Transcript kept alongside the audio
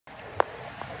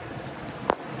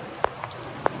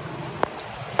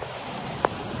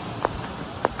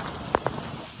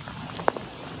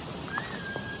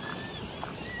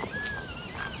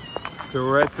So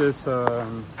we're at this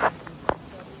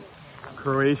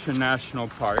Croatian National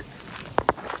Park,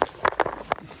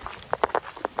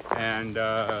 and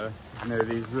there are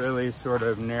these really sort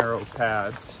of narrow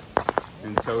paths,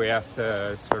 and so we have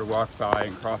to sort of walk by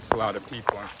and cross a lot of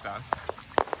people and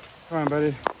stuff. Come on,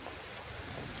 buddy.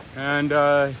 And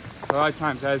a lot of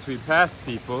times as we pass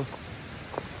people,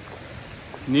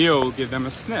 Neil will give them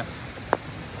a sniff.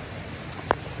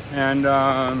 And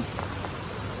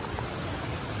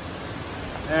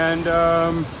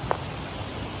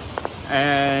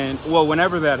well,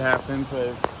 whenever that happens,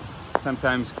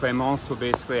 sometimes Clémence will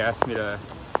basically ask me to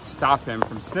stop him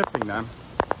from sniffing them.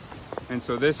 And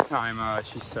so this time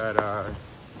she said,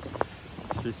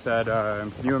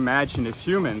 can you imagine if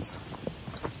humans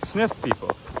sniff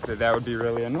people? That would be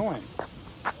really annoying.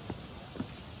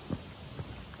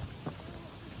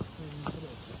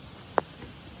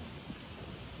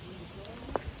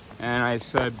 And I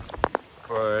said,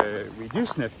 but we do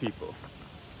sniff people.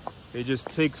 It just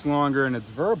takes longer and it's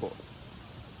verbal.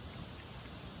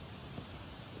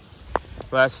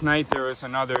 Last night there was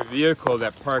another vehicle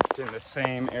that parked in the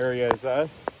same area as us,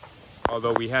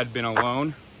 although we had been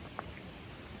alone.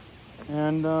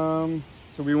 And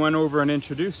so we went over and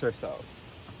introduced ourselves,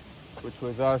 which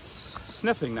was us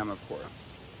sniffing them, of course,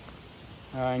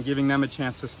 and giving them a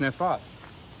chance to sniff us.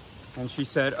 And she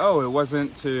said, oh, it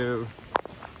wasn't to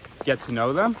get to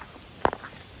know them?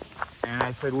 And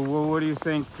I said, well, what do you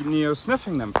think Neo's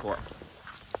sniffing them for?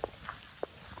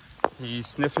 He's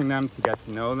sniffing them to get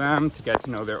to know them, to get to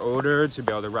know their odor, to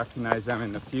be able to recognize them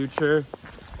in the future.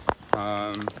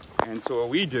 And so what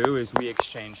we do is we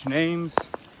exchange names,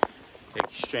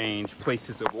 exchange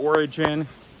places of origin,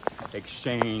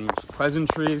 exchange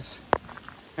pleasantries,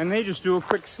 and they just do a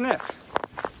quick sniff.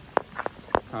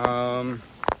 And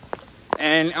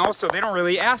also, they don't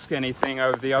really ask anything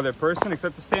of the other person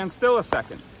except to stand still a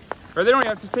second. Or they don't even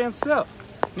have to stand still.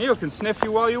 Neil can sniff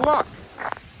you while you walk.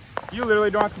 You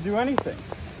literally don't have to do anything.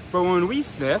 But when we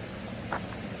sniff,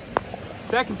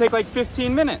 that can take like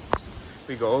 15 minutes.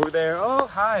 We go over there, oh,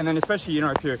 hi. And then especially, you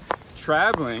know, if you're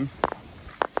traveling,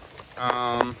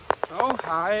 oh,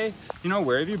 hi. You know,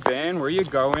 where have you been? Where are you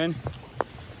going?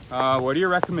 What are your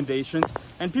recommendations?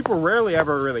 And people rarely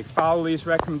ever really follow these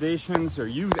recommendations or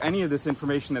use any of this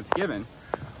information that's given.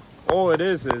 All it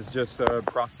is just a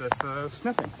process of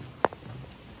sniffing.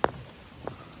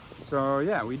 So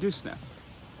yeah, we do sniff.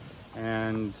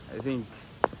 And I think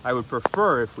I would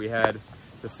prefer if we had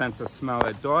the sense of smell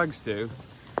that dogs do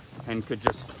and could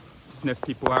just sniff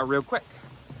people out real quick.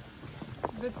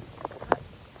 But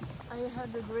I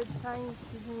had a great time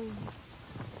speaking with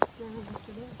them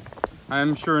yesterday.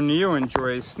 I'm sure Neo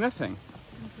enjoys sniffing.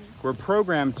 We're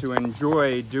programmed to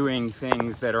enjoy doing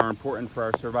things that are important for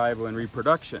our survival and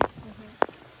reproduction.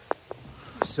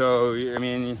 So, I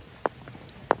mean,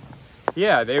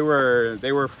 yeah, they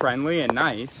were friendly and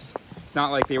nice. It's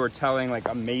not like they were telling like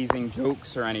amazing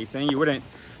jokes or anything. You wouldn't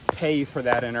pay for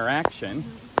that interaction.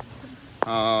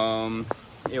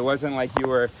 It wasn't like you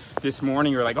were, this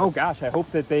morning you were like, oh gosh, I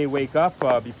hope that they wake up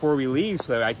before we leave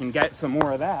so that I can get some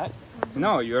more of that.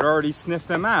 No, you had already sniffed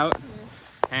them out.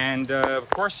 And of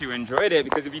course you enjoyed it,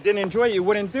 because if you didn't enjoy it, you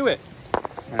wouldn't do it.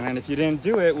 And then if you didn't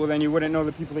do it, well then you wouldn't know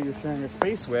the people that you're sharing a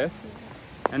space with,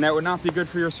 and that would not be good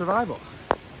for your survival.